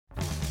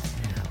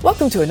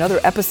Welcome to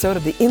another episode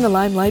of the In the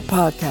Limelight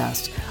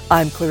podcast.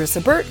 I'm Clarissa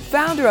Burt,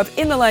 founder of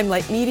In the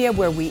Limelight Media,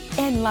 where we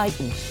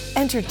enlighten,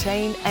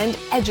 entertain, and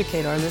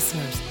educate our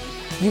listeners.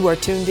 You are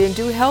tuned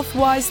into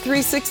HealthWise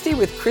 360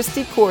 with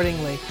Christy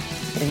Cordingley.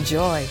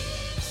 Enjoy.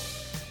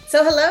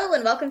 So hello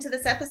and welcome to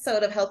this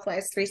episode of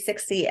HealthWise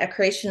 360, a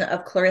creation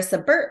of Clarissa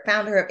Burt,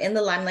 founder of In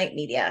the Limelight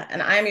Media.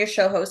 And I'm your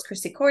show host,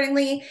 Christy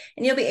Cordingley,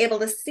 and you'll be able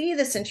to see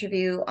this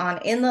interview on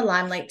In the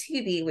Limelight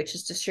TV, which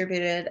is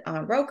distributed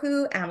on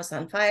Roku,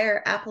 Amazon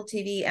Fire, Apple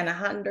TV, and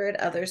 100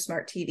 other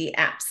smart TV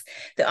apps.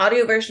 The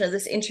audio version of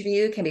this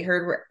interview can be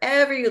heard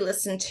wherever you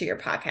listen to your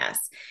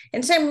podcasts.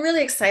 And today I'm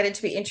really excited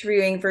to be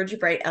interviewing Virgie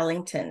Bright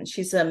Ellington.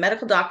 She's a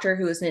medical doctor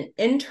who is an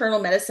internal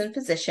medicine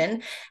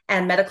physician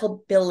and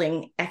medical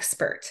billing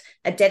expert.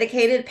 A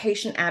dedicated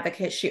patient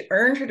advocate, she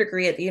earned her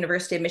degree at the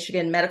University of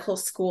Michigan Medical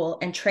School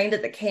and trained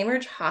at the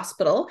Cambridge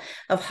Hospital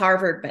of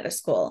Harvard Medical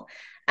School.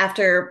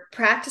 After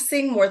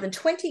practicing more than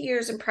 20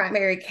 years in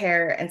primary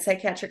care and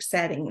psychiatric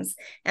settings,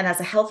 and as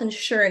a health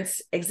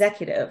insurance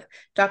executive,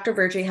 Dr.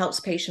 Virgie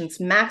helps patients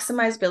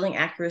maximize billing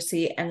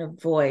accuracy and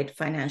avoid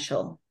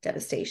financial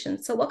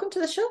devastation. So welcome to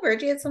the show,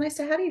 Virgie. It's so nice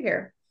to have you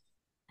here.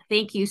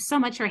 Thank you so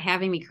much for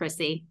having me,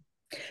 Chrissy.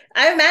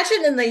 I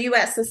imagine in the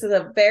U.S.,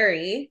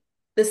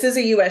 this is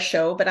a U.S.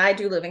 show, but I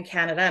do live in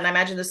Canada, and I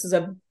imagine this is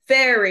a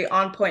very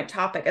on-point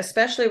topic,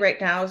 especially right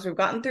now as we've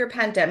gotten through a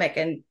pandemic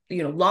and,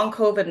 long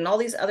COVID and all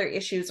these other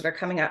issues that are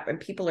coming up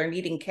and people are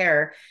needing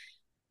care,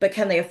 but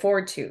can they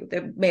afford to?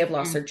 They may have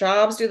lost their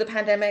jobs due to the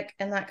pandemic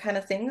and that kind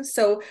of thing.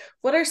 So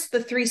what are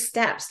the 3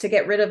 steps to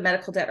get rid of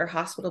medical debt or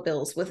hospital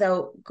bills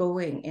without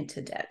going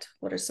into debt?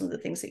 What are some of the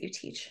things that you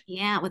teach?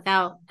 Yeah,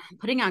 without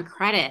putting on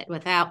credit,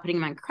 without putting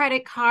them on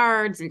credit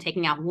cards and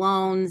taking out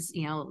loans,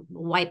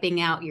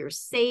 wiping out your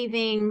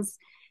savings.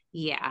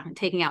 Yeah,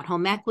 taking out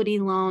home equity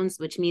loans,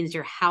 which means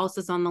your house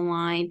is on the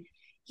line.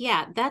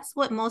 Yeah, that's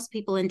what most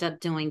people end up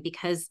doing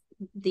because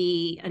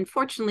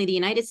unfortunately, the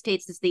United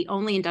States is the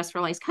only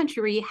industrialized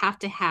country where you have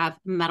to have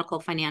medical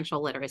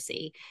financial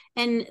literacy.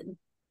 And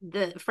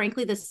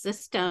frankly, the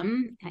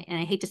system, and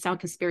I hate to sound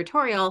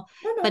conspiratorial,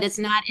 but it's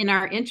not in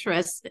our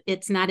interest.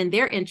 It's not in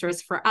their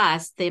interest for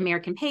us, the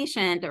American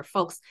patient or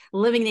folks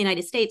living in the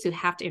United States who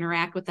have to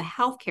interact with the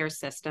healthcare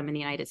system in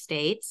the United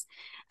States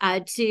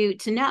to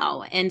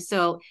know. And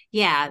so,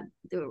 yeah,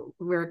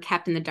 we're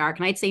kept in the dark.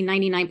 And I'd say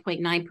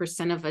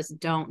 99.9% of us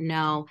don't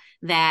know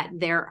that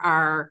there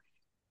are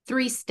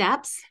 3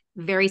 steps,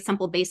 very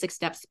simple, basic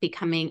steps to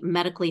becoming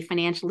medically,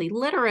 financially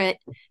literate.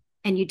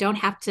 And you don't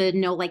have to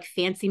know like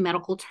fancy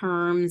medical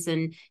terms,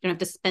 and you don't have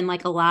to spend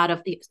like a lot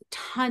of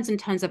tons and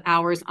tons of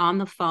hours on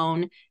the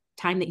phone,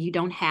 time that you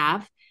don't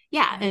have.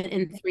 Yeah,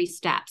 in 3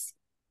 steps.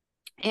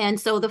 And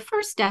so the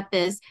first step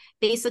is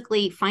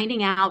basically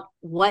finding out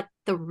what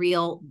the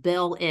real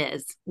bill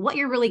is, what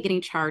you're really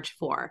getting charged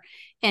for.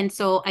 And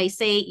so I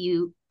say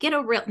you get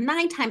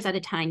 9 times out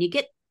of 10, you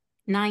get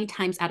 9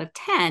 times out of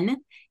 10,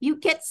 you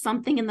get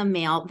something in the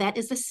mail that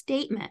is a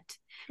statement.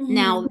 Mm-hmm.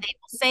 Now,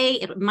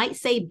 it might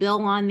say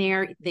bill on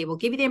there. They will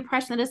give you the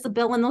impression that it's a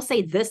bill and they'll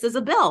say, this is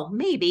a bill,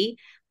 maybe.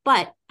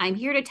 But I'm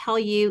here to tell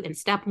you in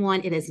step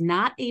 1, it is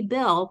not a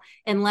bill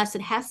unless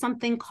it has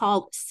something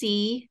called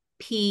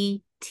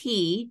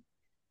CPT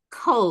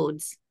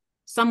codes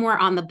somewhere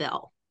on the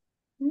bill.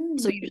 Mm.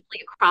 So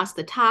usually across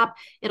the top,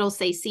 it'll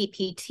say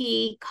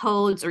CPT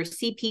codes or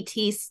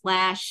CPT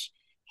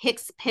 /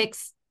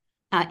 HCPCS.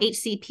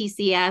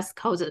 HCPCS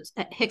codes.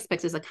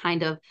 HCPCS is a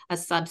kind of a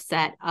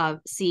subset of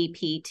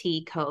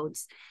CPT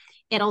codes.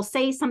 It'll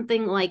say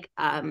something like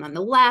on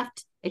the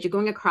left, as you're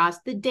going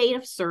across, the date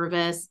of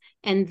service,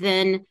 and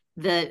then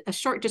a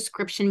short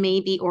description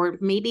maybe, or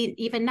maybe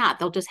even not.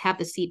 They'll just have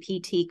the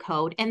CPT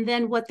code and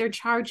then what they're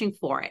charging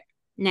for it.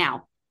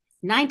 Now,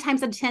 9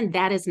 times out of 10,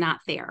 that is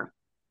not there.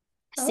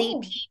 Oh.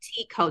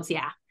 CPT codes,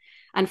 yeah.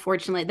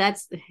 Unfortunately,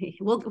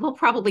 we'll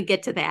probably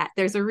get to that.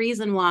 There's a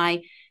reason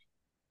why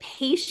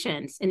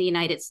patients in the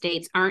United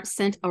States aren't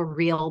sent a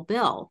real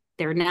bill.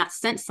 They're not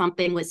sent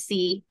something with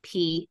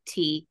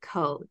CPT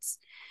codes.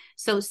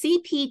 So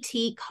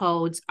CPT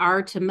codes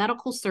are to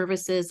medical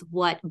services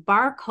what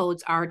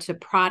barcodes are to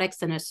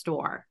products in a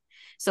store.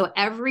 So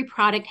every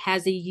product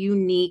has a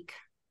unique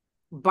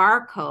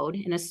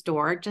barcode in a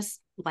store,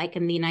 just like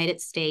in the United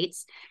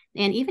States.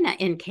 And even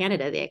in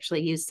Canada, they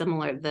actually use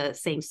the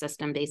same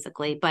system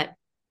basically. But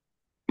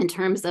in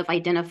terms of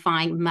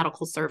identifying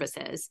medical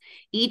services,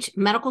 each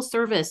medical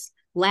service,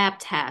 lab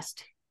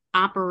test,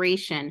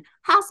 operation,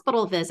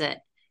 hospital visit,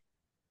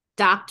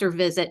 doctor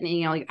visit,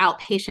 your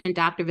outpatient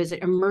doctor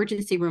visit,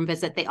 emergency room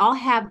visit, they all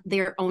have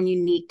their own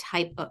unique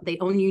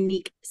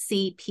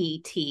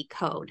CPT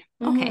code.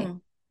 Mm-hmm. Okay.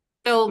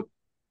 So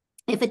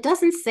if it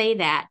doesn't say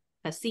that,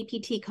 a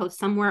CPT code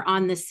somewhere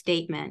on this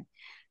statement,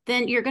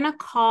 then you're going to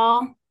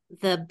call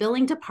the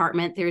billing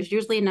department. There's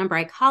usually a number,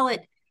 I call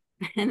it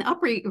in the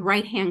upper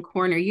right-hand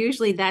corner.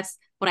 Usually that's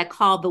what I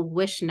call the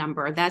wish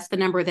number. That's the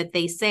number that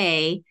they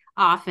say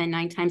often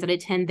 9 times out of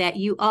 10 that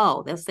you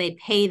owe. They'll say,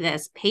 pay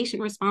this,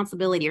 patient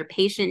responsibility or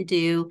patient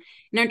due.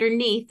 And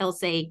underneath, they'll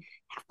say,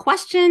 have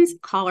questions,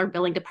 call our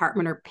billing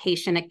department or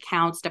patient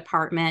accounts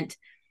department.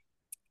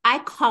 I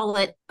call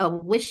it a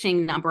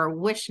wishing number, a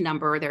wish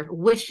number. They're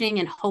wishing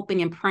and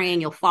hoping and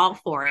praying you'll fall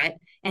for it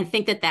and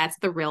think that that's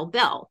the real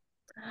bill,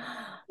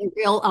 the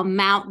real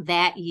amount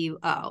that you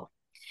owe.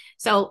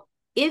 So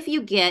if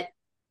you get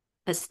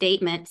a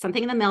statement,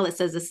 something in the mail that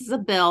says this is a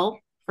bill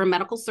for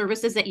medical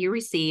services that you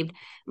received,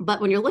 but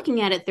when you're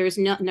looking at it, there's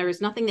nothing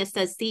that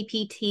says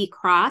CPT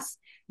cross,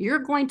 you're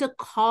going to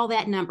call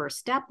that number.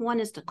 Step one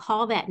is to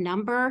call that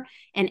number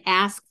and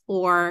ask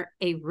for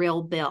a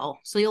real bill.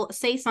 So you'll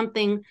say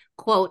something,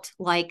 quote,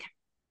 like,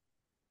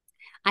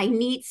 I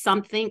need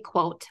something,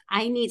 quote,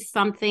 I need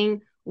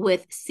something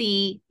with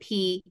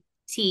CPT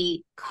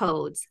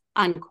codes,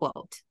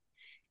 unquote.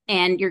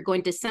 And you're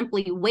going to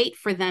simply wait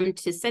for them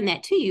to send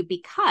that to you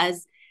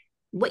because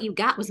what you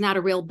got was not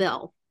a real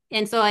bill.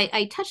 And so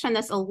I touched on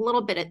this a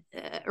little bit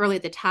early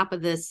at the top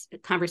of this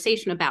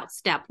conversation about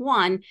step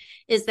one,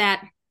 is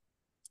that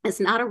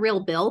it's not a real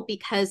bill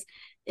because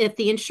if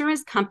the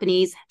insurance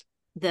companies,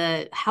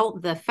 the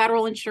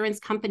federal insurance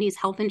companies,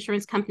 health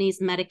insurance companies,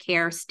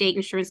 Medicare, state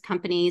insurance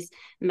companies,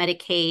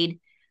 Medicaid,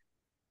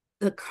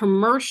 the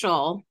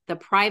commercial, the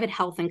private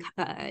health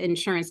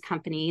insurance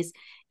companies,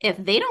 if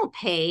they don't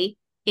pay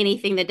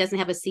anything that doesn't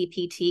have a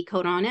CPT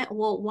code on it,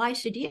 well, why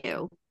should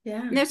you?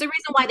 Yeah. And there's a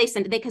reason why they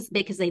send it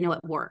because they know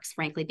it works,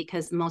 frankly,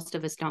 because most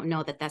of us don't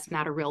know that that's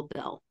not a real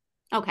bill.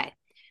 Okay,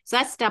 so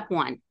that's step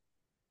one.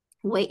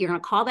 Wait, you're going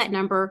to call that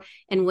number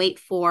and wait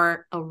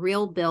for a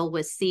real bill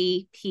with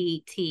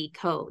CPT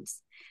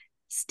codes.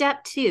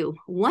 Step two,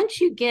 once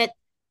you get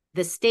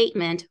the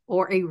statement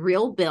or a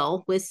real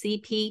bill with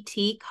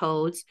CPT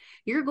codes,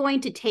 you're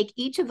going to take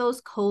each of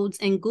those codes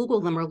and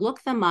Google them or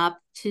look them up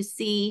to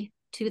see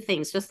two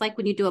things. Just like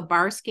when you do a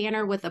bar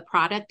scanner with a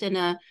product in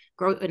a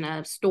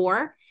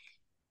store,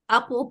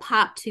 up will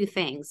pop two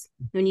things.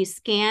 When you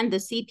scan the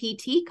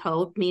CPT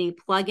code, meaning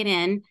plug it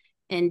in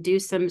and do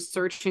some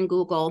search in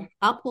Google,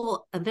 up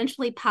will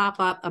eventually pop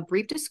up a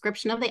brief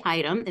description of the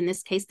item, in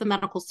this case, the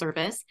medical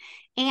service,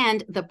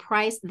 and the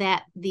price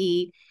that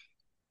in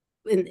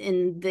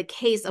the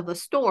case of a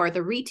store,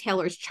 the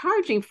retailer is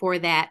charging for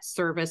that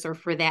service or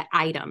for that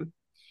item.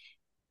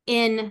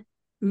 With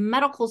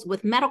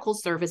medical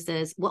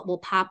services, what will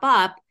pop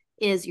up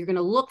is you're going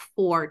to look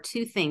for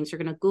two things. You're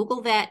going to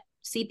Google that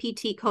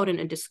CPT code and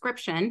a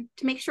description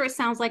to make sure it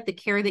sounds like the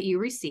care that you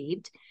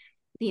received.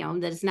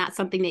 That is not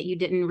something that you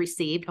didn't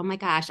receive. Oh my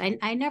gosh,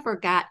 I never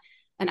got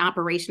an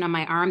operation on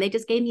my arm. They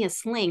just gave me a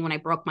sling when I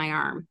broke my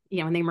arm,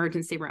 in the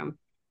emergency room.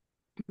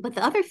 But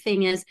the other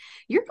thing is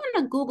you're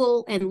going to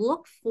Google and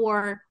look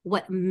for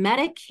what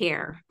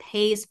Medicare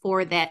pays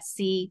for that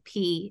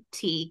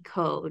CPT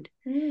code.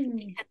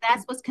 Because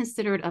that's what's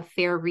considered a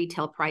fair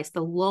retail price,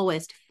 the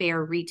lowest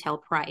fair retail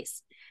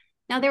price.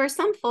 Now, there are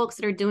some folks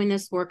that are doing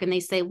this work and they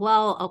say,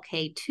 well,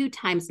 okay, 2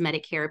 times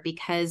Medicare,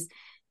 because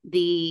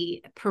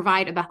the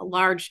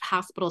large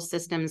hospital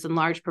systems and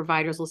large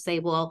providers will say,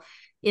 well,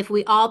 if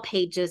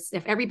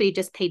everybody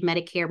just paid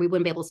Medicare, we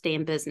wouldn't be able to stay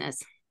in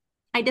business.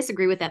 I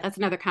disagree with that. That's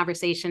another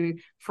conversation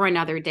for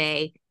another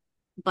day.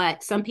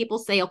 But some people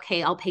say,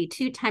 okay, I'll pay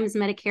 2 times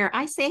Medicare.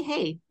 I say,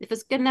 hey, if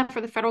it's good enough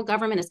for the federal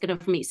government, it's good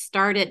enough for me.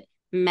 Start at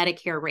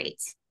Medicare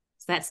rates.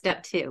 So that's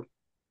step 2.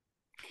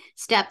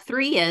 Step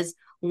 3 is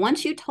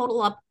once you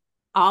total up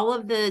all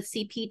of the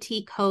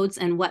CPT codes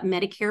and what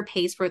Medicare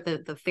pays for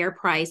the fair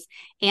price,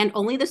 and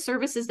only the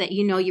services that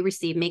you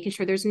receive, making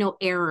sure there's no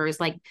errors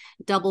like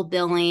double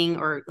billing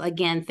or,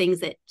 again,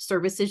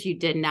 services you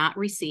did not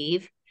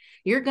receive.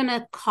 You're going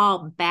to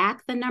call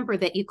back the number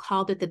that you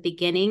called at the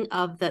beginning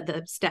of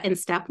in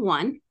step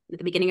 1, at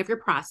the beginning of your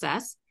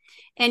process.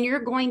 And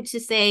you're going to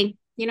say,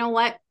 you know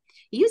what?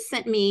 You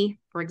sent me,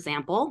 for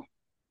example,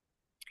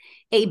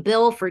 a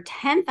bill for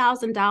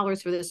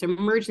 $10,000 for this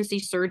emergency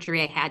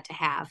surgery I had to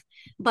have.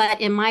 But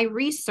in my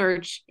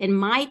research, in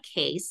my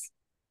case,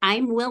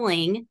 I'm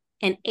willing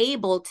and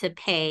able to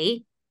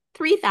pay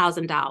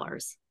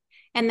 $3,000.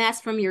 And that's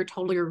from your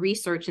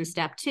research in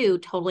step 2,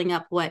 totaling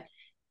up what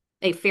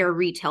a fair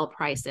retail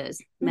price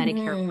is,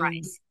 Medicare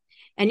price.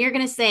 And you're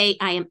going to say,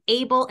 I am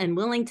able and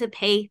willing to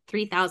pay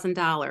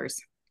 $3,000.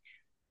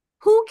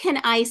 Who can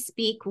I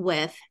speak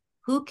with?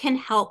 Who can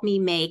help me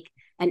make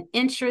an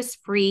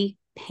interest-free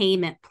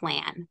payment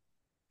plan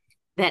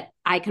that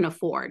I can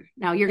afford?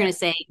 Now you're going to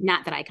say,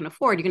 not that I can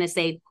afford. You're going to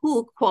say,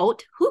 who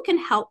can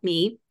help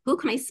me? Who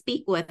can I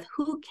speak with?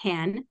 Who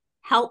can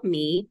help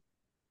me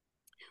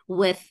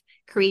with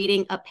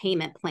creating a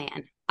payment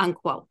plan,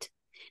 unquote.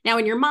 Now,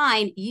 in your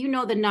mind,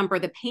 the number,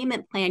 the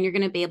payment plan you're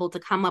going to be able to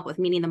come up with,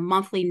 meaning the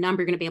monthly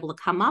number you're going to be able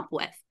to come up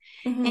with.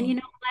 Mm-hmm. And you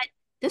know what?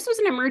 This was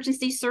an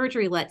emergency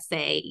surgery, let's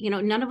say.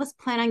 None of us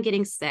plan on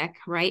getting sick,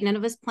 right? None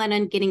of us plan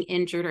on getting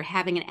injured or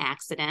having an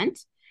accident,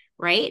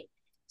 right?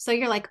 So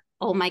you're like,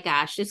 oh my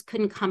gosh, this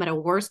couldn't come at a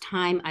worse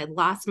time. I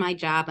lost my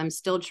job. I'm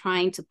still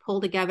trying to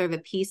pull together the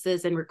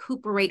pieces and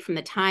recuperate from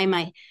the time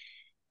I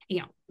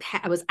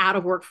was out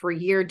of work for a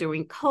year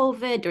during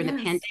COVID, during the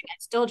pandemic,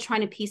 still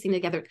trying to piece them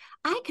together.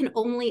 I can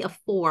only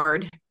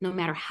afford, no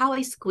matter how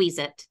I squeeze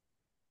it,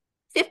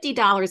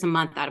 $50 a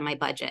month out of my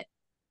budget.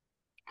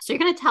 So you're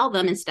going to tell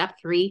them in step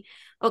 3,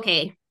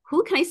 okay,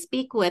 who can I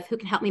speak with? Who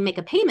can help me make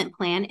a payment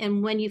plan?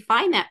 And when you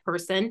find that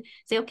person,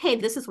 say, okay,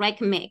 this is what I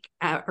can make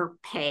or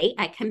pay.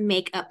 I can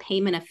make a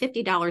payment of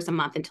 $50 a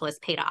month until it's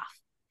paid off.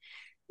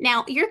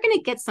 Now, you're going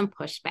to get some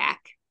pushback.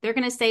 They're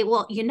going to say,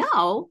 well,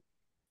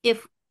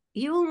 if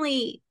you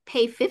only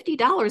pay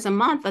 $50 a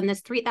month on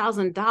this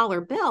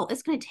 $3,000 bill,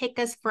 it's going to take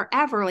us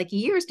forever, like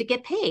years to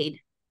get paid.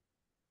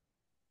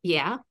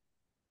 Yeah.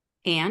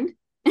 And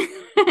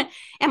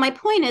my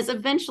point is,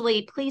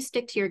 eventually, please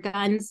stick to your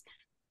guns,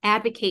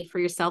 advocate for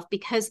yourself,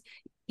 because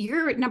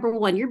you're, number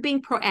one, you're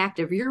being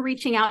proactive. You're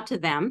reaching out to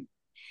them.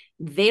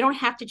 They don't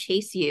have to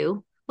chase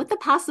you, with the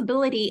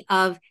possibility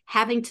of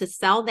having to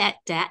sell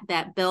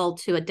that bill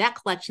to a debt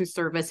collection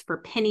service for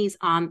pennies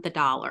on the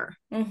dollar.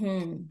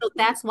 Mm-hmm. So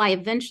that's why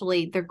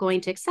eventually they're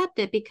going to accept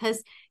it,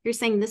 because you're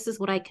saying, this is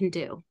what I can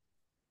do.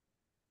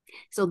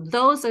 So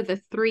those are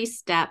the 3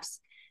 steps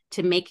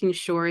to making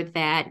sure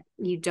that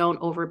you don't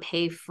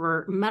overpay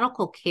for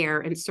medical care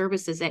and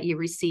services that you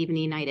receive in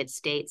the United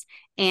States,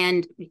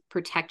 and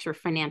protect your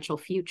financial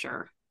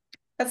future.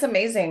 That's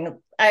amazing.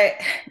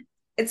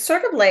 It's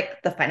sort of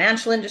like the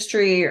financial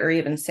industry, or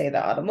even say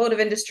the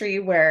automotive industry,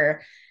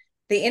 where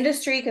the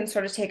industry can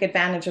sort of take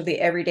advantage of the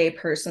everyday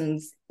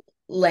person's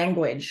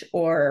language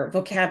or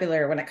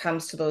vocabulary when it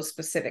comes to those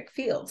specific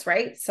fields,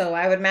 right? So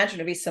I would imagine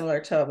it'd be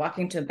similar to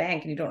walking to a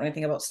bank and you don't know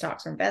anything about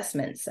stocks or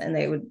investments, and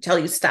they would tell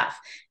you stuff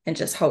and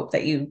just hope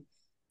that you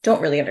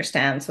don't really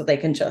understand, so they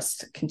can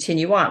just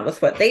continue on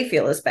with what they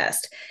feel is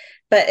best.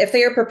 But if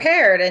they are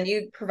prepared and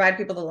you provide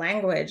people the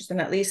language, then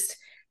at least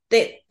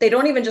they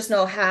don't even just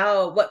know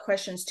what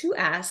questions to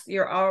ask.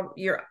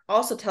 You're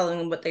also telling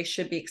them what they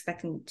should be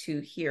expecting to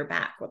hear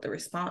back, what the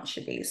response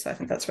should be. So I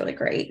think that's really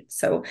great.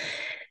 So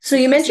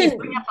you mentioned,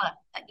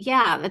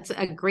 yeah, that's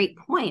a great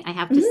point. I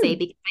have to say,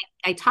 because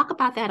I talk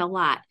about that a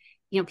lot.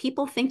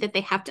 People think that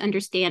they have to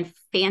understand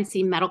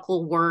fancy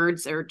medical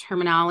words or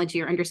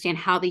terminology, or understand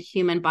how the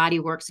human body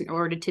works in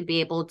order to be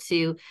able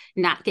to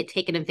not get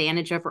taken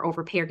advantage of or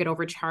overpay or get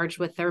overcharged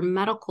with their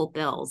medical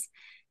bills.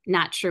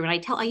 Not true. And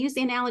I use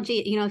the analogy,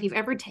 if you've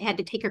ever had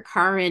to take your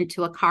car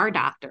into a car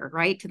doctor,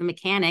 right, to the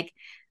mechanic,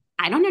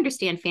 I don't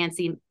understand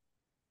fancy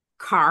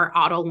car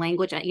auto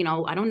language. I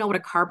don't know what a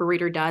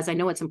carburetor does. I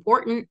know it's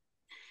important,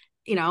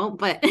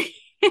 but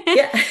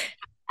yeah.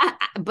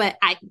 but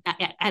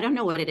I don't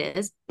know what it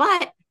is,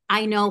 but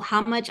I know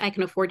how much I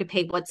can afford to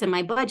pay, what's in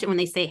my budget, when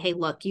they say, hey,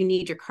 look, you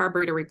need your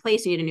carburetor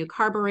replaced, you need a new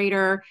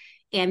carburetor,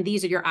 and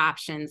these are your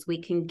options.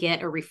 We can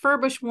get a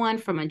refurbished one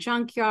from a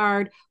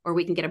junkyard, or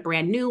we can get a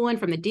brand new one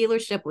from the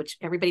dealership, which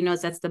everybody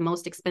knows that's the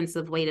most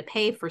expensive way to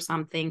pay for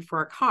something,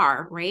 for a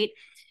car, right?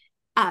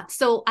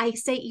 So I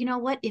say, you know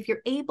what, if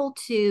you're able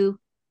to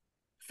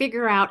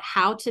figure out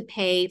how to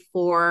pay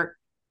for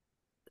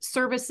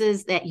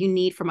services that you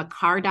need from a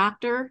car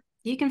doctor,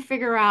 you can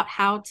figure out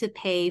how to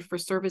pay for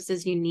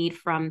services you need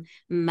from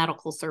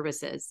medical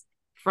services,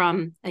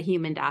 from a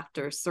human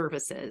doctor's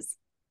services.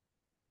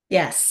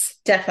 Yes,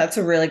 definitely. That's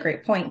a really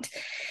great point.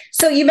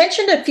 So you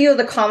mentioned a few of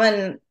the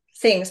common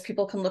things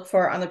people can look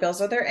for on the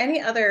bills. Are there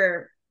any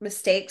other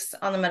mistakes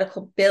on the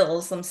medical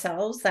bills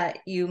themselves that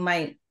you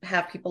might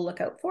have people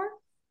look out for?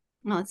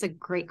 Well, that's a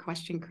great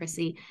question,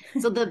 Chrissy.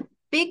 So the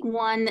big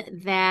one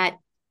that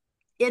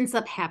ends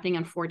up happening,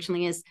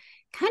 unfortunately, is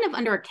kind of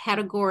under a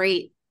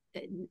category.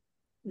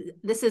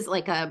 This is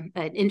like an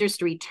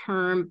industry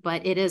term,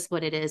 but it is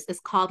what it is. It's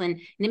called,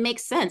 and it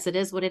makes sense. It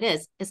is what it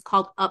is. It's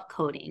called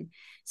upcoding.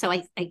 So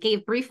I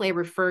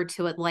referred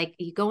to it like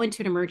you go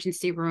into an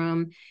emergency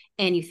room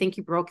and you think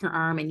you broke your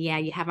arm, and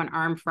you have an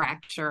arm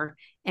fracture,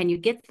 and you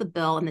get the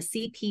bill and the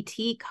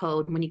CPT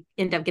code. When you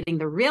end up getting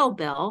the real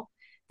bill,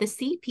 the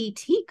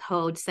CPT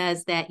code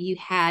says that you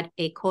had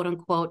a quote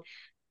unquote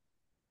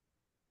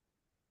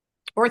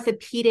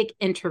orthopedic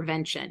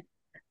intervention.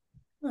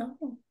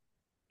 Oh.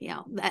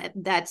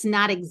 That's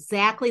not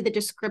exactly the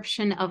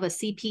description of a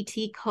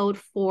CPT code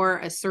for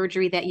a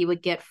surgery that you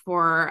would get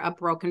for a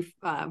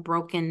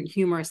broken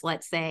humerus,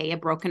 let's say, a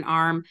broken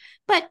arm,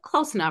 but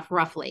close enough,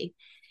 roughly.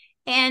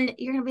 And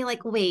you're going to be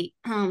like, wait,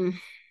 they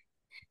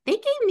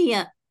gave me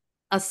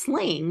a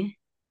sling,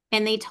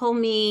 and they told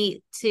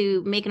me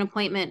to make an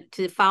appointment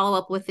to follow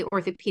up with the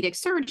orthopedic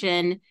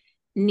surgeon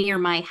near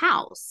my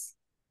house,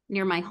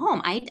 near my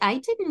home.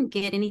 I didn't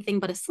get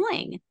anything but a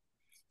sling.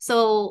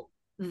 So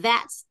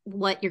that's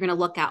what you're going to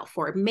look out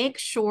for. Make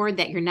sure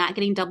that you're not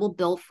getting double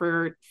billed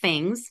for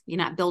things. You're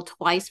not billed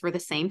twice for the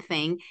same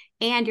thing,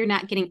 and you're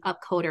not getting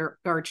upcoded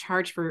or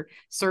charged for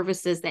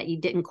services that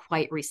you didn't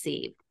quite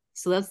receive.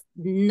 So that's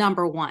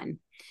number one.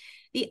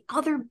 The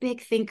other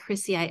big thing,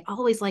 Chrissy, I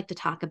always like to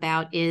talk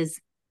about is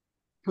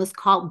what's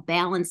called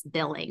balanced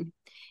billing.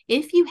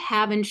 If you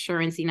have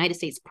insurance, the United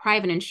States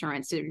private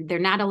insurance, they're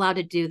not allowed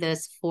to do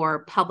this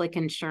for public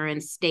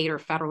insurance, state or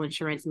federal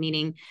insurance,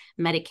 meaning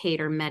Medicaid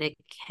or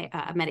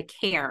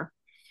Medicare.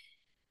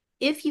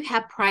 If you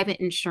have private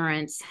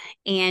insurance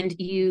and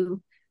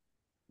you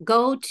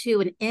go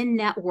to an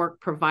in-network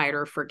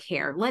provider for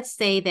care. Let's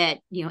say that,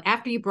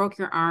 after you broke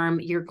your arm,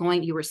 you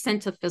were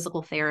sent to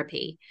physical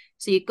therapy.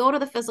 So you go to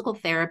the physical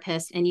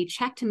therapist and you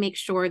check to make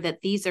sure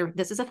that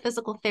this is a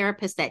physical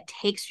therapist that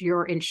takes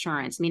your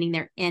insurance, meaning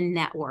they're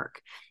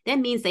in-network. That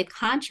means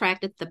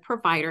the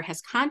provider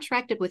has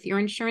contracted with your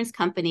insurance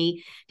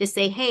company to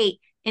say, hey,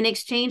 in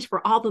exchange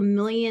for all the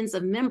millions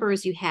of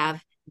members you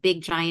have,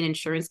 big giant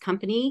insurance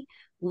company,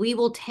 we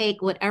will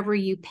take whatever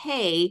you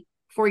pay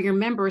for your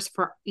members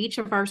for each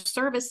of our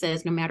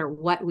services, no matter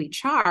what we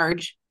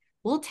charge.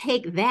 We'll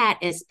take that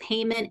as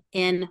payment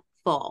in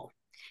full,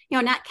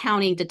 not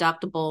counting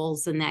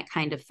deductibles and that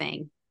kind of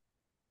thing.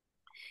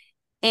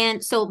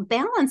 And so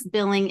balance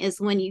billing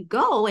is when you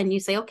go and you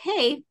say,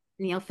 okay,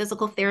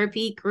 physical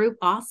therapy group,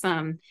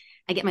 awesome.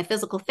 I get my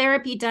physical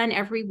therapy done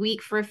every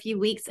week for a few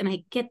weeks and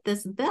I get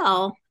this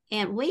bill,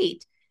 and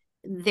wait,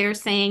 they're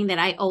saying that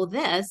I owe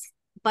this,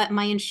 but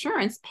my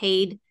insurance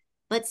paid,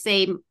 let's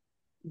say,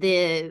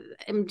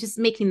 I'm just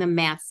making the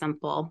math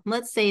simple.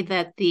 Let's say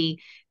that in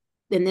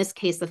this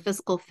case, the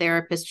physical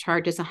therapist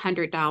charges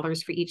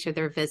 $100 for each of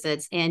their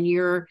visits, and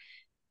your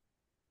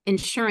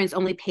insurance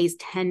only pays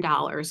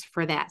 $10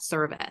 for that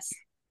service.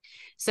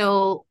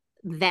 So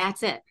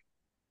that's it.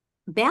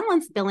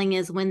 Balance billing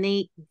is when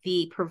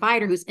the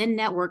provider who's in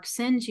network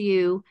sends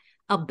you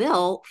a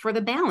bill for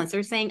the balance.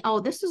 They're saying, oh,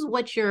 this is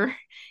what your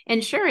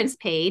insurance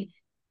paid.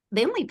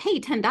 They only pay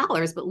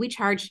 $10, but we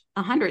charge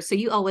 $100. So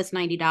you owe us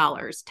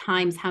 $90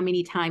 times how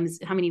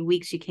many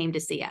weeks you came to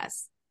see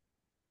us.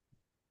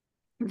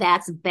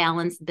 That's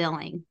balance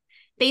billing.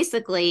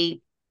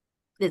 Basically,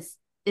 it's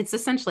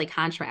essentially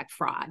contract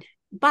fraud,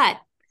 but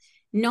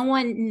no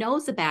one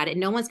knows about it.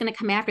 No one's going to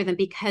come after them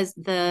because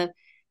the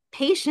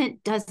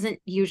patient doesn't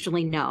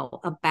usually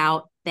know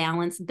about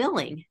balance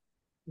billing.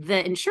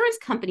 The insurance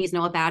companies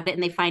know about it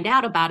and they find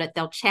out about it.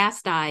 They'll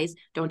chastise,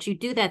 don't you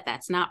do that?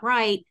 That's not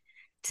right,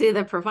 to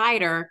the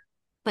provider,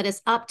 but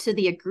it's up to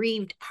the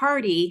aggrieved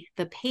party,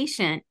 the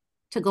patient,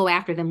 to go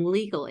after them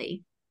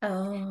legally.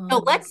 Oh. So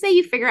let's say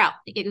you figure out,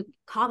 you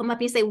call them up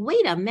and you say,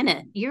 wait a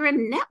minute, you're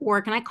in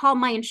network. And I call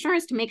my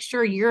insurance to make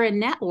sure you're in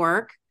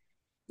network.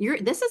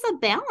 This is a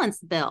balance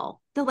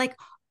bill. They're like,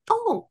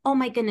 oh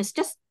my goodness,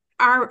 just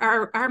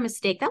our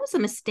mistake. That was a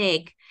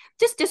mistake.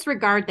 Just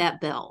disregard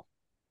that bill.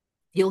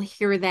 You'll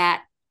hear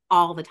that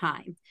all the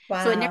time.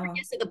 Wow. So it never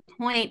gets to the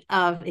point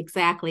of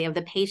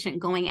the patient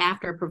going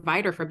after a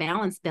provider for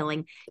balance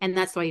billing. And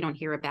that's why you don't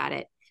hear about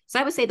it. So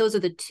I would say those are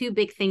the two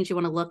big things you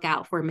want to look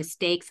out for: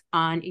 mistakes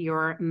on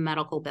your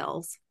medical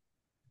bills.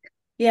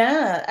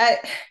 Yeah.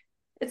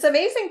 It's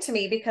amazing to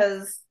me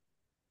because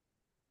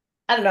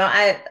I don't know.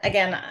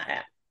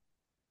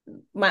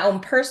 My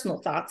own personal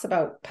thoughts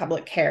about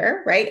public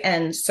care, right?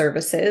 And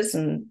services,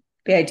 and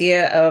the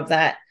idea of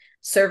that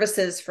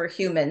services for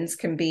humans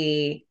can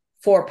be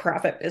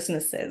for-profit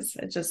businesses.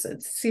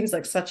 It seems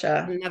like such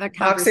a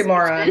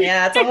oxymoron.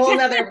 Yeah, that's a whole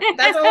nother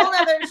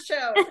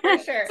show for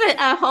sure.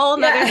 It's a whole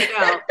nother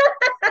show.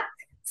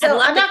 So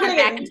I'm not going to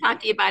come back and talk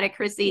to you about it,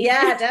 Chrissy.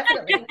 Yeah,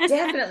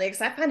 definitely.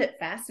 Because I find it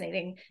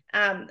fascinating.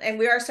 And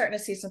we are starting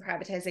to see some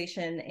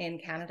privatization in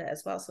Canada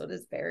as well. So it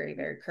is very,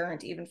 very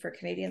current, even for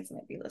Canadians who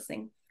might be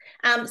listening.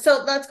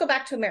 So let's go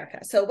back to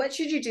America. So what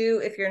should you do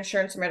if your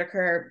insurance or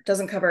Medicare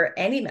doesn't cover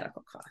any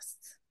medical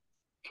costs?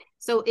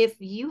 So if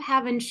you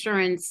have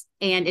insurance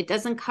and it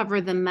doesn't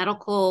cover the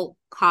medical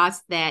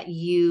costs that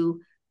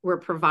you were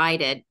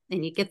provided,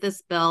 and you get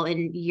this bill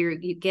and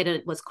you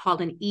get what's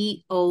called an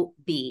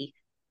EOB,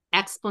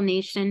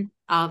 explanation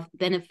of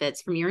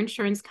benefits, from your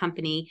insurance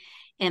company,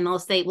 and they'll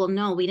say, well,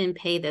 no, we didn't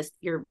pay this.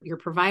 Your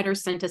provider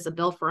sent us a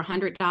bill for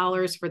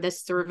 $100 for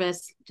this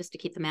service, just to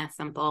keep the math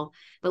simple,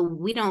 but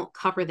we don't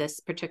cover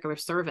this particular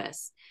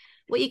service.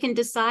 What you can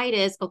decide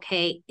is,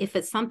 okay, if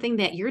it's something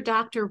that your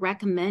doctor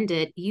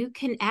recommended, you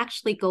can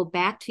actually go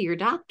back to your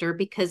doctor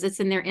because it's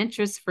in their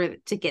interest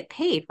to get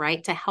paid,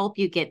 right? To help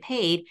you get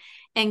paid,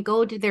 and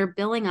go to their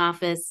billing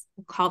office,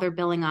 call their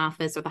billing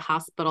office or the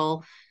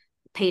hospital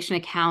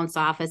patient accounts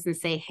office and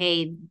say,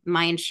 hey,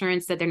 my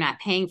insurance said they're not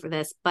paying for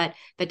this, but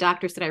the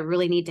doctor said I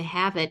really need to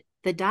have it.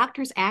 The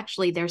doctors,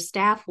 actually, their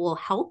staff will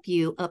help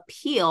you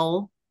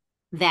appeal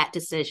that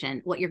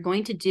decision. What you're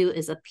going to do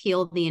is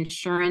appeal the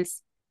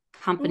insurance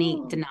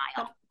company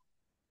denial.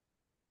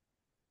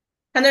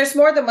 And there's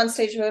more than one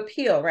stage of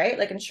appeal, right?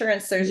 Like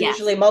insurance, there's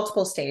usually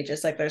multiple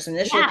stages. Like there's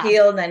initial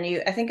appeal, and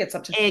then I think it's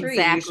up to 3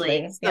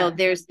 usually. So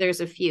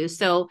there's a few.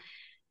 So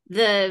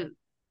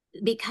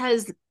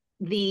because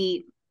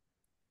the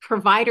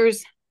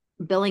providers,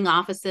 billing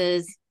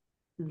offices,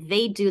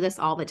 they do this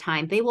all the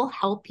time. They will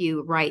help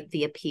you write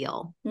the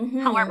appeal.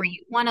 Mm-hmm. However,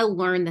 you want to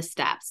learn the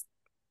steps.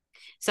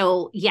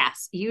 So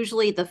yes,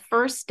 usually the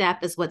first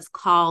step is what's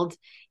called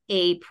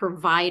a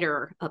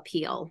provider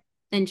appeal.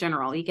 In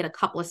general, you get a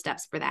couple of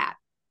steps for that.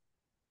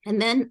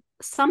 And then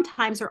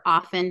sometimes or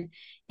often,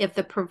 if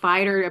the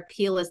provider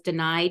appeal is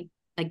denied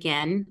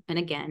again and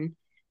again,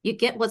 you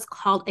get what's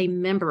called a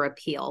member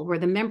appeal, where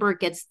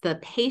the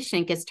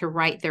patient gets to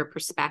write their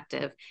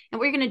perspective. And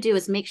what you're going to do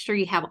is make sure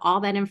you have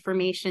all that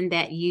information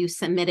that you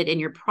submitted in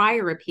your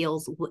prior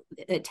appeals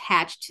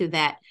attached to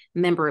that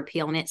member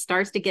appeal. And it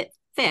starts to get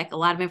thick, a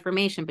lot of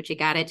information, but you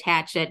got to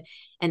attach it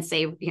and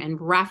say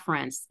and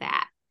reference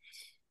that.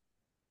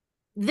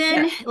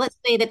 Then let's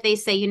say that they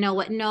say, you know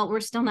what, no,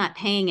 we're still not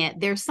paying it.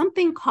 There's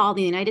something called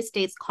in the United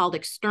States called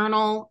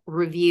external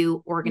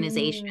review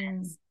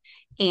organizations.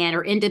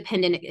 Or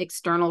independent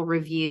external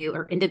review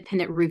or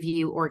independent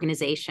review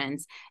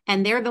organizations.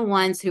 And they're the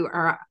ones who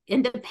are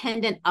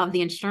independent of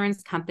the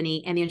insurance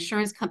company, and the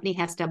insurance company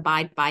has to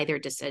abide by their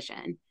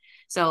decision.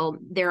 So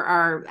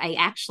I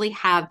actually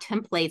have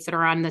templates that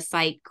are on the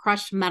site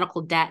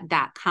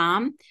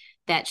crushmedicaldebt.com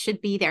that should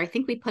be there. I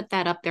think we put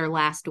that up there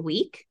last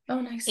week.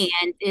 Oh, nice.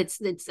 And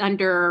it's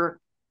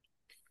under,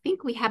 I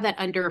think we have that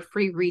under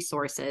free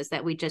resources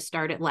that we just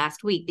started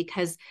last week,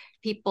 because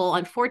people,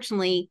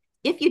 unfortunately,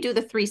 if you do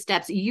the 3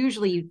 steps,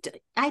 usually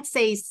I'd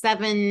say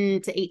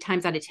 7 to 8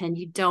 times out of 10,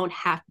 you don't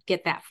have to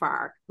get that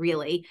far,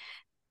 really,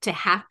 to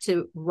have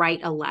to write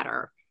a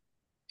letter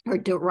or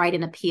to write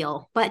an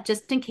appeal. But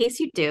just in case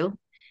you do,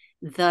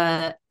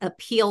 the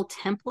appeal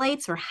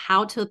templates, or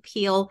how to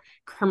appeal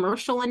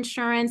commercial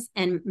insurance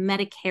and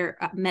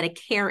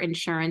Medicare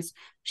insurance,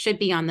 should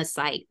be on the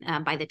site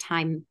by the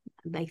time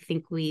I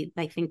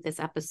think this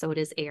episode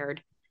is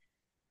aired.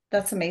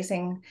 That's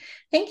amazing.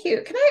 Thank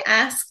you. Can I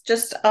ask,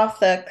 just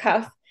off the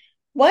cuff,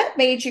 what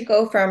made you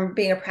go from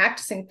being a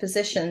practicing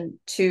physician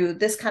to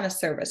this kind of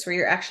service where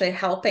you're actually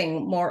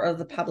helping more of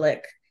the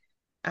public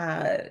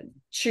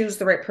choose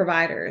the right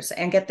providers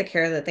and get the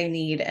care that they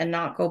need and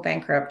not go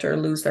bankrupt or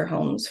lose their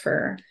homes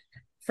for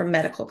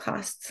medical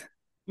costs?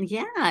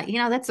 Yeah,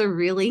 that's a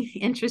really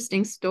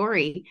interesting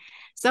story.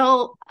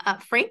 So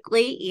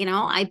frankly,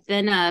 I've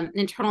been an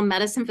internal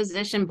medicine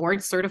physician,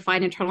 board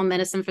certified internal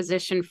medicine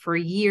physician for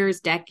years,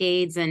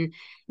 decades. And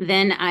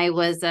then I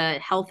was a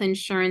health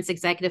insurance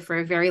executive for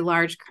a very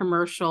large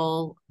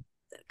commercial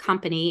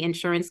company,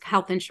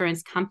 health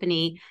insurance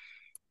company.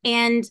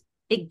 And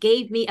it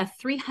gave me a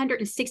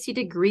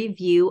 360-degree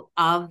view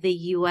of the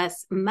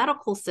U.S.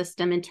 medical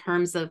system in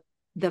terms of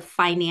the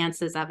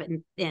finances of it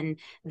and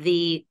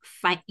the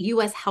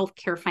U.S.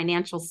 healthcare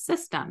financial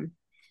system.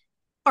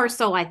 Or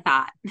so I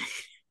thought,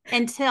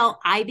 until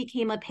I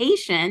became a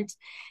patient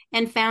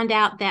and found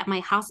out that my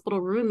hospital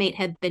roommate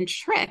had been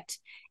tricked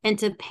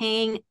into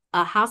paying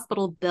a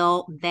hospital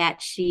bill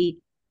that she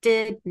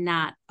did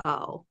not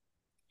owe.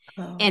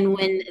 Oh. And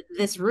when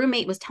this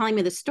roommate was telling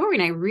me the story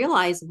and I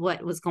realized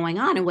what was going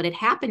on and what had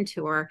happened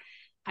to her,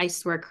 I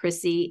swear,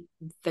 Chrissy,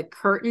 the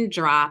curtain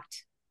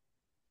dropped.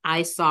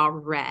 I saw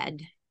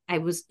red. I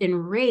was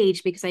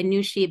enraged because I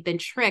knew she had been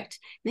tricked.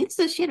 And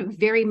so she had a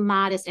very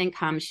modest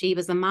income. She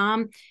was a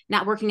mom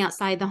not working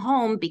outside the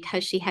home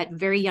because she had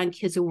very young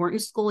kids who weren't in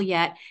school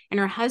yet. And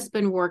her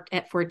husband worked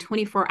for a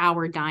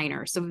 24-hour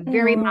diner. So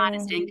very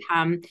modest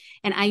income.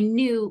 And I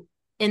knew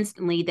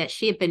instantly that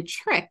she had been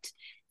tricked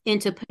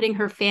into putting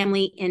her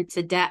family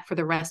into debt for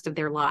the rest of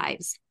their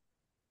lives.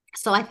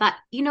 So I thought,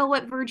 you know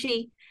what,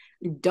 Virgie,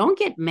 don't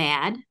get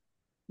mad.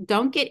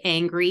 Don't get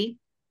angry.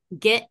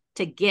 Get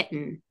to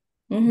getting.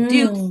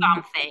 Do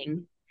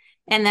something.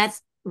 And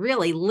that's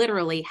really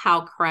literally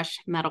how Crush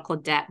Medical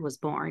Debt was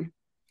born.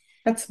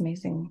 That's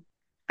amazing.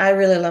 I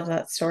really love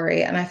that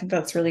story. And I think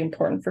that's really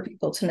important for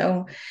people to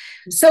know.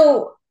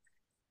 So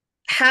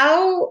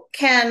how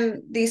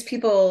can these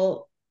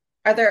people,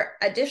 are there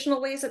additional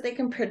ways that they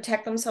can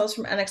protect themselves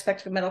from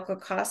unexpected medical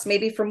costs,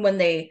 maybe from when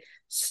they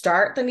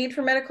start the need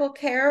for medical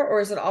care, or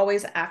is it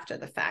always after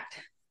the fact?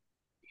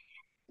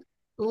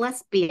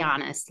 Let's be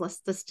honest.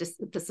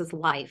 This is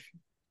life.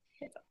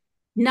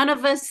 None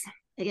of us,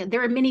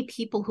 there are many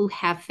people who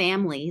have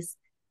families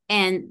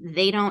and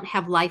they don't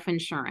have life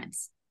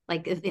insurance.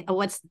 Like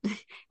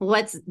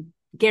what's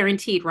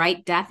guaranteed,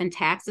 right? Death and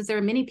taxes. There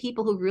are many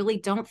people who really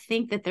don't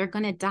think that they're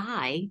going to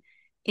die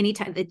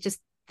anytime.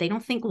 They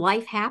don't think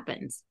life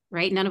happens,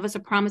 right? None of us are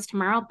promised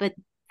tomorrow, but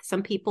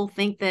some people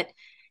think that.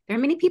 There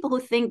are many people who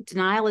think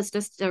denial is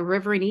just a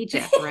river in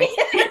Egypt, right?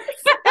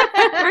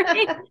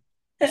 Right?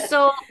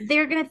 So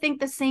they're going to think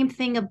the same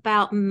thing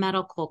about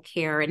medical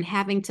care and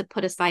having to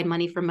put aside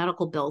money for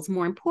medical bills.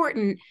 More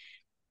important,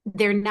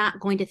 they're not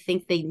going to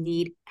think they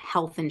need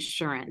health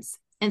insurance.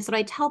 And so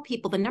I tell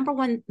people the number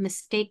one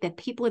mistake that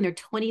people in their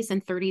 20s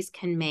and 30s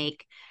can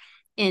make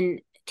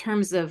in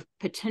terms of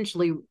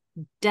potentially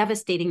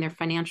devastating their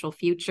financial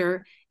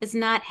future is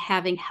not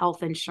having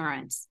health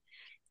insurance.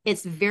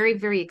 It's very,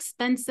 very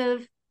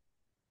expensive.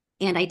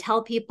 And I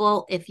tell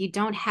people, if you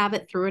don't have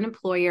it through an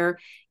employer,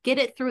 get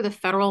it through the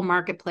federal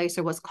marketplace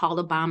or what's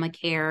called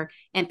Obamacare.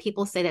 And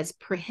people say that's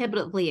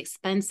prohibitively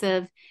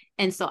expensive.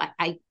 And so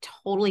I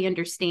totally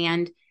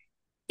understand.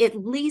 At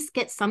least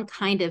get some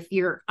kind of, if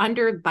you're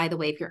under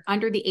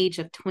the age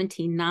of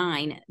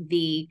 29,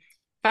 the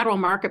Federal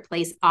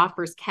Marketplace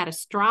offers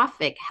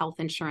catastrophic health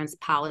insurance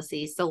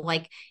policies. So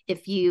like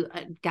if you,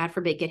 God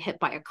forbid, get hit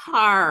by a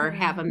car or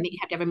have to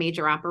have a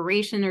major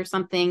operation or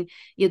something,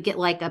 you get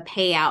like a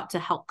payout to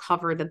help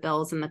cover the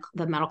bills and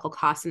the medical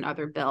costs and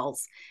other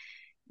bills.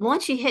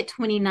 Once you hit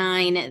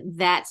 29,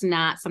 that's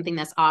not something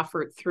that's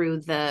offered through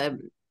the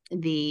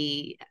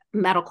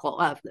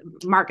medical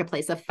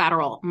marketplace, a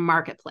federal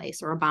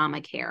marketplace or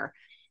Obamacare.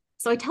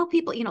 So I tell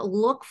people,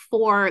 look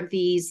for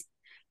these.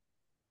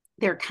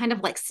 They're kind of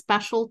like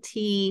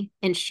specialty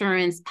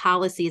insurance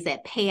policies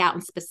that pay out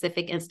in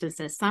specific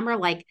instances. Some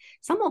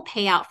will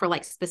pay out for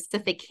like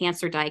specific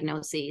cancer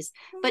diagnoses,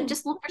 but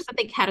just look for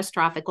something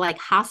catastrophic, like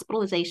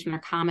hospitalization are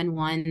common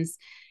ones.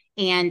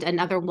 And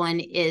another one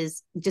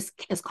is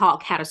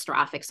called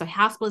catastrophic. So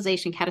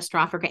hospitalization,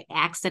 catastrophic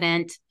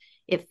accident,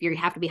 if you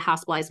have to be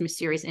hospitalized with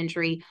serious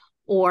injury,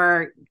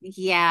 or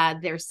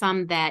there's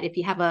some that if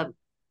you have a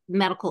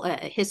medical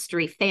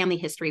family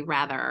history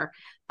rather,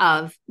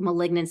 of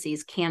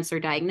malignancies, cancer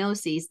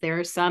diagnoses, there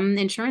are some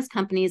insurance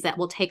companies that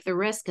will take the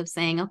risk of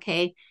saying,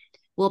 okay,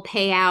 we'll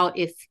pay out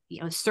if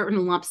a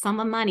certain lump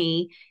sum of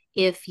money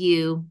if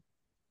you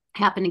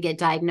happen to get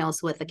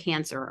diagnosed with a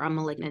cancer or a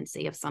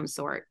malignancy of some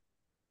sort.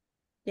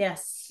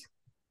 Yes.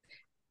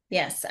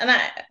 And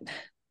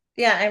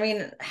I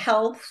mean,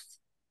 health,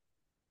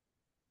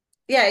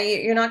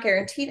 you're not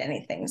guaranteed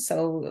anything.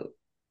 So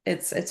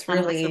it's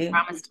really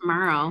promise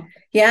tomorrow.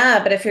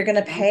 Yeah, but if you're going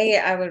to pay,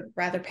 I would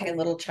rather pay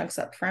little chunks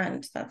up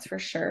front. That's for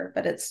sure.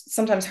 But it's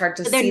sometimes hard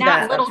to see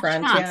that up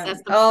front. Yeah. That's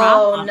the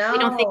problem. No. We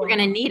don't think we're going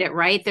to need it,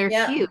 right?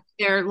 They're huge.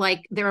 They're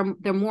like they're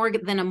more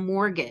than a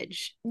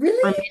mortgage.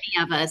 Really? For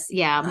many of us,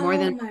 more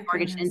than a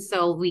mortgage, and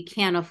so we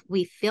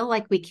feel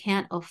like we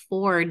can't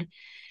afford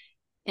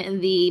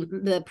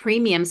the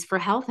premiums for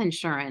health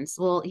insurance.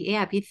 Well,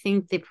 if you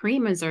think the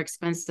premiums are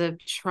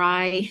expensive,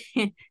 try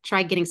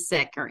getting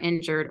sick or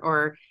injured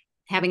or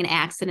having an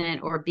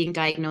accident or being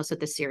diagnosed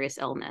with a serious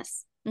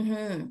illness.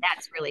 Mm-hmm.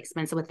 That's really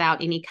expensive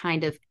without any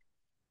kind of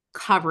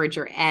coverage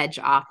or edge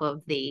off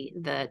of the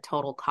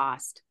total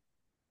cost.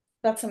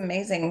 That's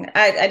amazing.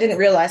 I didn't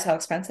realize how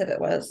expensive it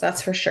was.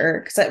 That's for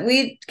sure. Because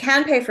we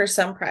can pay for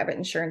some private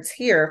insurance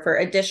here for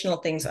additional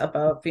things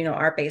above,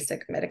 our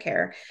basic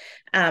Medicare.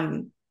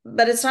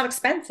 But it's not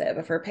expensive.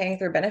 If we're paying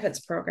through a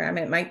benefits program,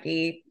 it might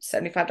be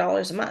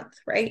 $75 a month,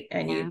 right?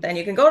 And then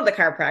you can go to the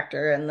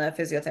chiropractor and the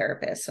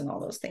physiotherapist and all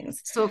those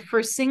things. So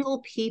for single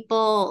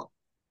people,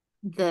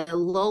 the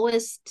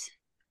lowest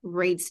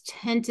rates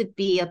tend to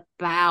be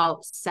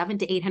about $700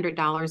 to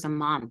 $800 a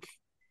month.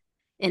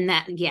 And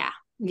that,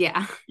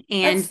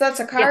 and that's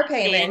a car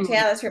payment.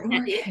 That's your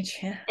mortgage.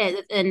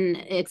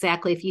 And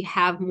exactly, if you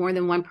have more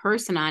than one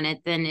person on it,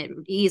 then it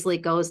easily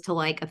goes to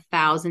like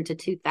 $1,000 to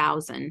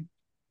 $2,000.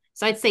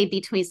 So I'd say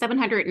between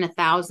 $700 and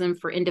 $1,000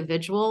 for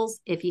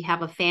individuals. If you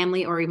have a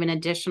family or even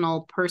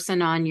additional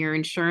person on your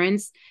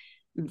insurance,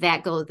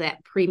 that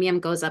premium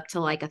goes up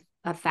to like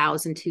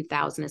 $1,000,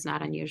 $2,000 is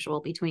not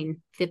unusual,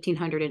 between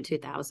 $1,500 and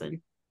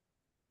 $2,000.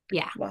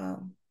 Yeah.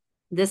 Wow.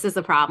 This is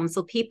the problem.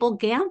 So people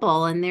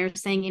gamble and they're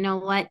saying, you know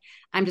what,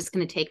 I'm just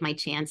going to take my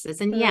chances.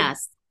 And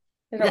yes,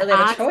 the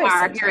odds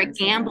are if you're a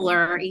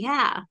gambler.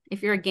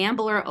 If you're a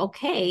gambler,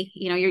 okay.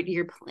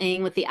 You're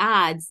playing with the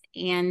odds,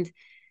 and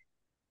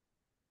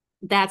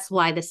that's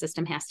why the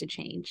system has to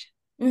change.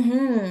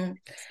 Mm-hmm.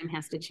 The system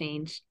has to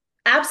change.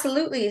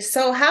 Absolutely.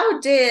 So how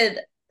did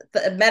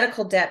the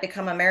medical debt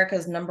become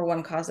America's number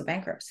one cause of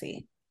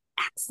bankruptcy?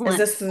 Excellent.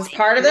 Is this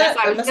part of that?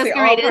 I was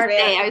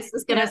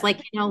just going to like,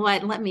 you know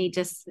what, let me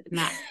just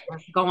not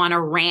go on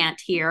a rant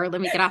here.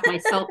 Let me get off my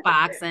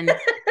soapbox and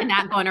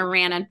not go on a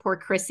rant on poor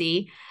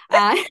Chrissy.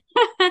 But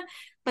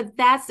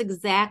that's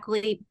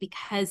exactly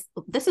because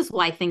this is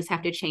why things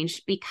have to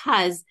change,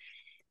 because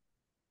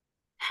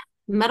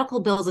medical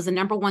bills is the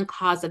number one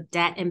cause of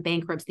debt and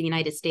bankruptcy in the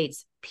United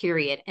States,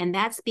 period. And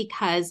that's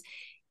because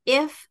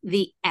if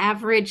the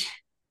average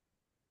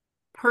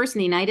person in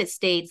the United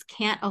States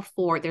can't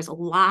afford, there's a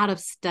lot of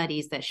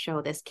studies that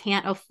show this,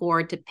 can't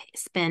afford to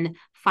spend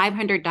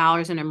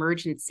 $500 in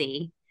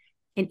emergency.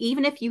 And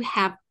even if you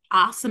have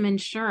awesome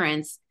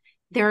insurance,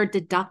 there are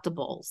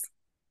deductibles,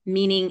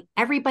 meaning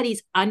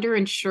everybody's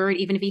underinsured.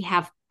 Even if you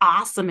have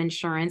awesome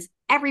insurance,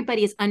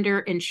 everybody is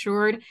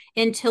underinsured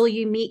until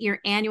you meet your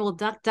annual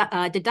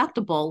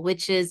deductible,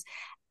 which is,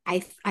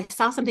 I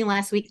saw something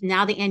last week.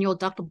 Now the annual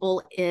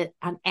deductible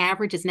on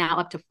average is now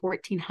up to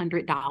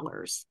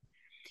 $1,400.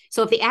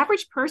 So if the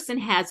average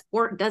person can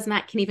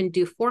even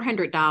do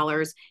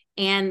 $400,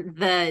 and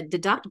the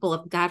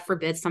deductible, if God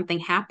forbid something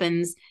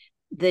happens,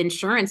 the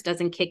insurance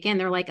doesn't kick in,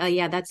 they're like, oh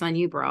yeah, that's on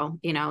you, bro.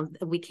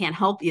 We can't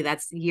help you.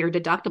 That's your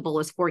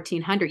deductible is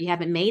 $1,400. You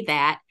haven't made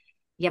that.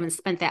 You haven't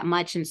spent that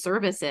much in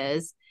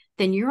services.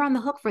 Then you're on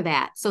the hook for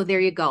that. So there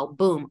you go.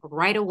 Boom.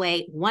 Right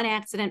away. One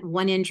accident,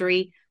 one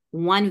injury,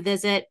 one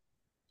visit,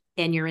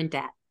 and you're in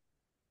debt.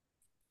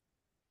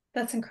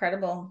 That's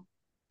incredible.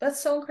 That's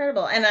so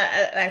incredible. And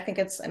I think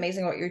it's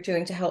amazing what you're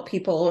doing to help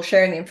people,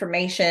 sharing the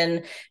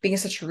information, being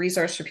such a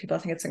resource for people. I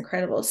think it's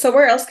incredible. So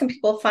where else can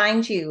people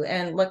find you,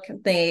 and what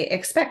can they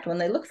expect when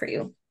they look for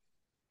you?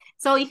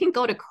 So you can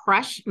go to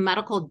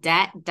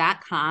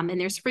crushmedicaldebt.com and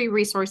there's free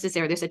resources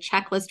there. There's a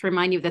checklist to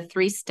remind you of the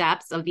 3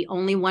 steps of the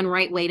only one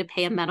right way to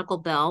pay a medical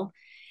bill.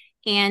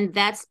 And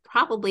that's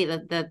probably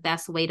the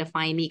best way to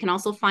find me. You can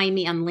also find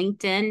me on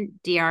LinkedIn,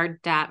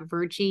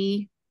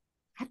 dr.virgie.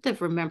 I have to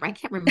remember. I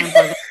can't remember.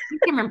 I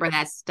can't remember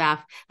that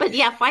stuff. But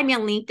yeah, find me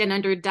on LinkedIn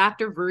under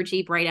Dr.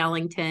 Virgie Bright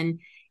Ellington.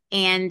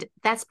 And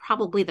that's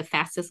probably the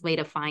fastest way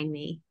to find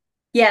me.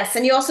 Yes.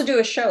 And you also do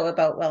a show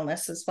about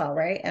wellness as well,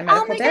 right? And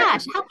medical debt.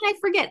 Gosh, how could I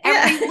forget?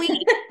 Every week.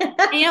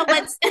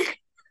 Let's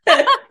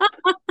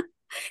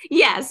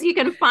Yes, you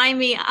can find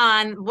me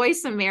on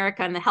Voice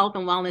America on the Health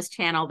and Wellness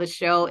Channel, the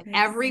show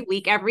every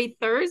week, every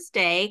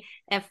Thursday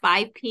at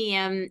 5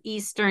 p.m.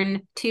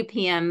 Eastern, 2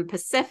 p.m.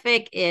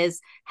 Pacific is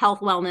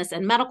health, wellness,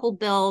 and medical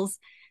bills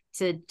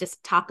to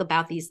just talk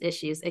about these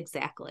issues.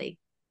 Exactly.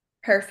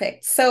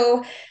 Perfect.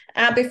 So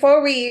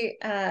before we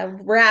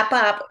wrap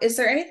up, is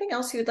there anything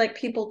else you'd like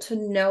people to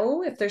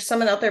know? If there's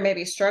someone out there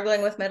maybe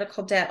struggling with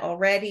medical debt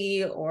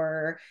already,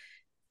 or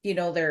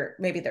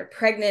they're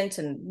pregnant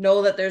and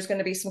know that there's going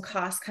to be some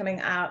costs coming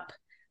up,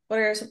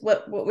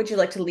 what would you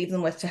like to leave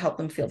them with to help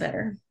them feel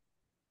better?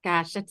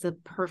 Gosh, that's a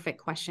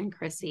perfect question,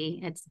 Chrissy.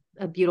 It's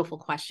a beautiful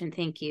question.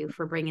 Thank you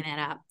for bringing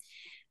that up.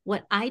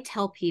 What I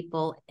tell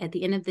people at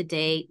the end of the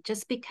day,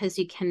 just because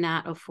you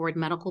cannot afford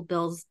medical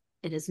bills,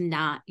 it is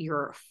not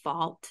your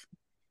fault.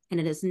 And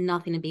it is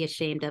nothing to be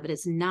ashamed of. It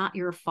is not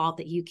your fault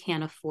that you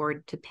can't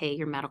afford to pay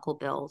your medical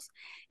bills.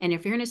 And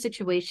if you're in a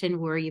situation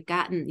where you're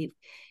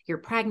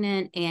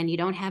pregnant and you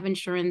don't have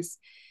insurance,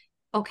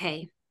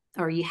 okay,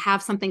 or you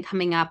have something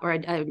coming up or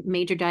a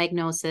major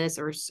diagnosis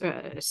or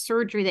a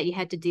surgery that you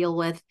had to deal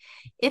with,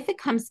 if it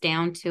comes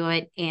down to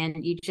it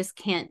and you just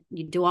can't,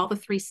 you do all the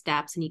 3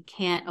 steps and you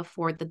can't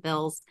afford the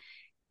bills,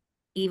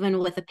 even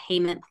with a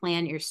payment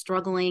plan, you're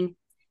struggling,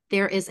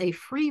 there is a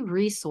free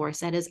resource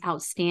that is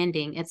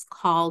outstanding. It's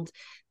called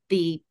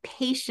the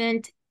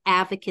Patient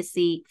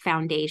Advocacy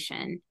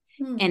Foundation,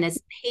 and it's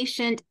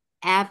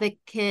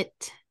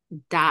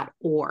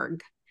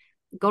patientadvocate.org.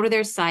 Go to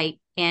their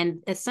site,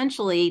 and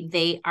essentially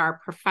they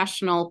are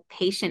professional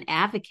patient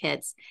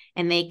advocates,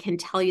 and they can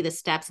tell you the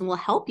steps and will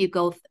help you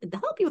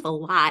with a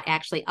lot,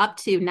 actually, up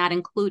to not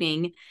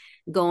including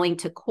going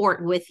to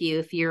court with you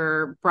if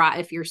you're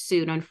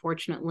sued,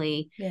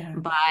 unfortunately,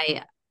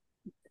 by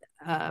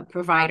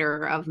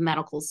provider of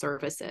medical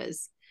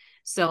services.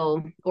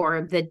 So,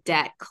 or the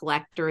debt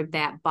collector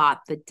that bought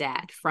the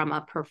debt from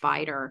a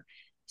provider.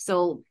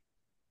 So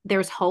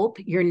there's hope.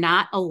 You're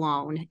not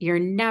alone. You're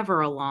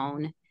never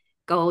alone.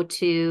 Go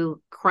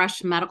to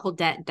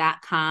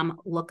crushmedicaldebt.com,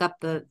 go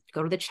to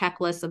the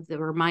checklist of the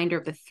reminder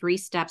of the 3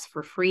 steps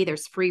for free.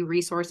 There's free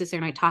resources there.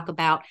 And I talk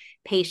about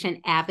Patient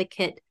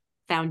Advocate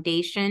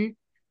Foundation.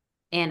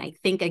 And I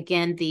think,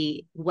 again,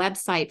 the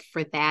website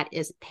for that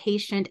is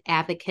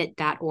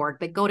patientadvocate.org.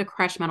 But go to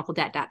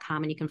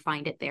crushmedicaldebt.com and you can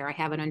find it there. I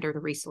have it under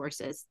the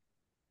resources.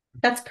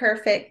 That's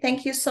perfect.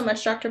 Thank you so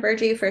much, Dr.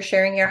 Virgie, for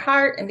sharing your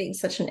heart and being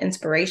such an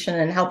inspiration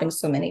and helping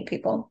so many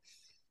people.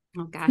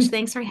 Oh, gosh.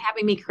 Thanks for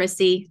having me,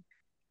 Chrissy.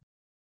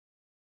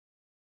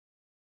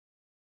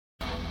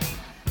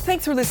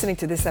 Thanks for listening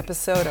to this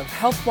episode of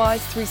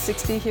HealthWise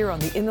 360 here on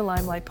the In the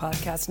Limelight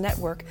Podcast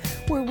Network,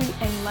 where we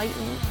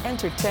enlighten,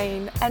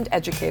 entertain, and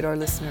educate our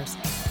listeners.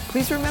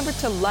 Please remember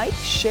to like,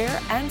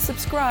 share, and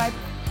subscribe,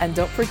 and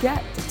don't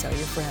forget to tell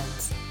your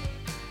friends.